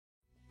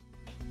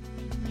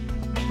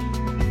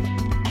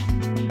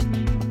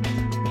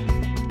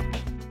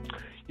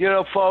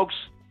Folks,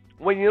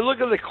 when you look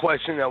at the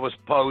question that was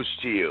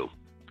posed to you,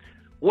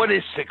 what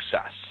is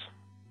success?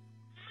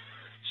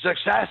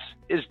 Success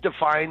is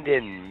defined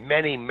in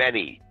many,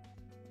 many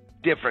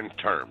different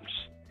terms.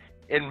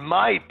 In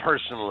my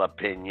personal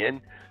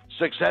opinion,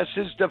 success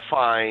is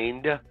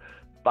defined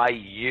by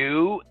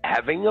you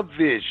having a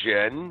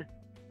vision,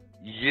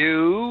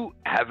 you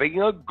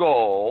having a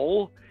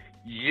goal,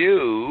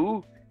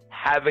 you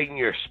having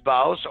your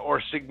spouse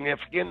or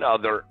significant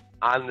other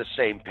on the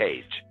same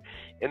page.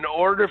 In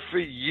order for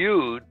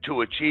you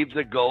to achieve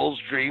the goals,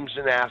 dreams,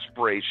 and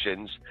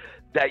aspirations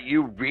that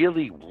you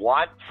really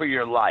want for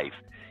your life,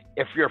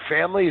 if your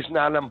family is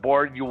not on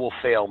board, you will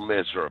fail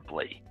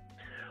miserably.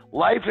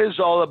 Life is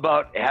all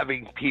about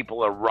having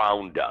people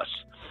around us.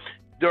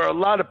 There are a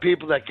lot of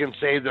people that can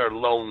say they're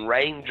lone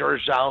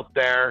rangers out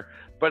there,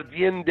 but at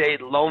the end of the day,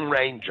 lone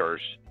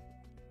rangers,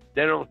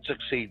 they don't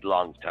succeed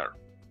long term.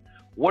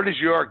 What is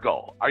your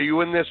goal? Are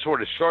you in this for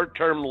the short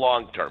term,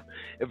 long term?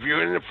 If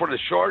you're in it for the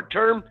short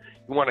term,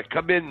 you want to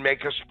come in,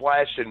 make a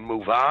splash, and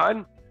move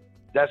on,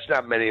 that's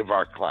not many of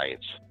our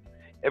clients.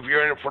 If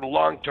you're in it for the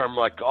long term,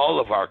 like all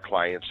of our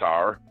clients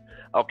are,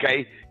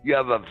 okay, you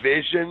have a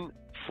vision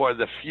for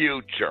the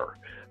future.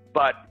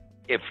 But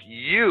if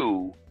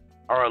you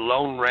are a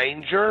lone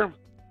ranger,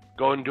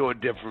 go into a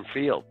different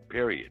field,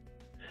 period.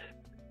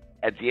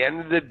 At the end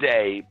of the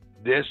day,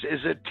 this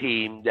is a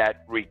team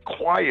that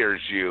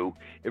requires you,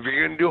 if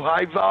you're going to do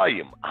high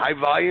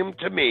volume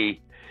to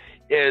me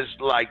is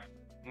like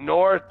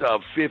north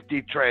of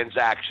 50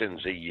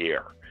 transactions a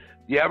year.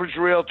 The average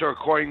realtor,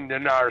 according to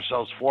NAR,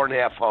 sells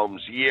 4.5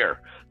 homes a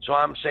year. So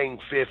I'm saying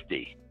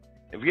 50.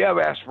 If you have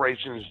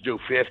aspirations to do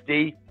 50,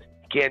 you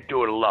can't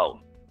do it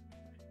alone.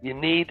 You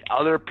need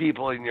other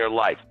people in your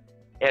life.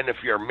 And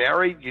if you're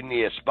married, you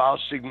need a spouse,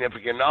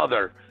 significant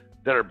other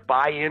that are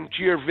buy into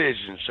your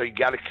vision. So you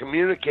got to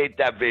communicate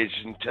that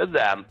vision to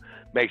them,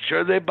 make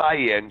sure they buy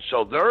in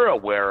so they're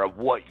aware of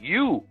what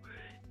you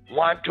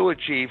want to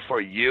achieve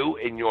for you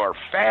and your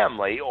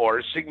family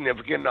or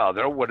significant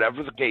other,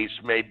 whatever the case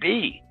may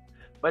be.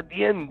 But at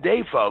the end of the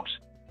day, folks,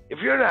 if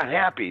you're not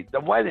happy,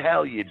 then why the hell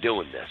are you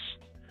doing this?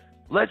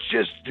 Let's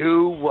just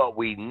do what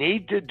we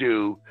need to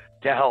do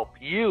to help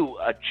you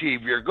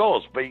achieve your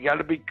goals. But you got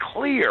to be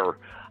clear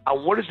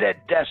on what does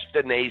that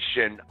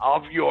destination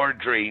of your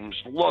dreams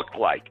look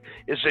like.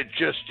 Is it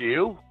just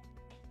you?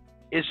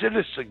 Is it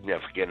a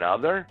significant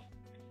other?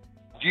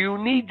 Do you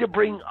need to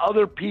bring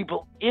other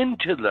people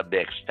into the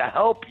mix to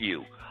help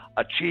you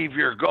achieve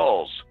your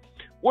goals?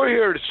 We're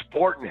here to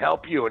support and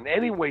help you in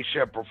any way,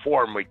 shape, or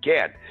form we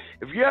can.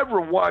 If you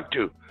ever want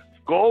to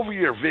go over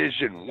your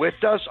vision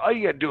with us, all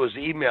you got to do is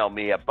email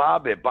me at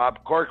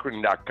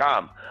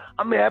bob@bobcorcoran.com.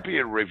 I'm happy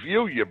to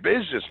review your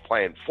business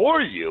plan for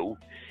you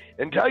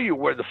and tell you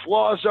where the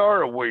flaws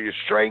are or where your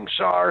strengths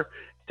are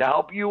to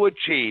help you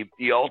achieve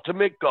the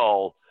ultimate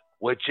goal,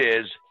 which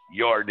is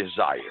your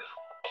desire.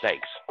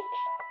 Thanks.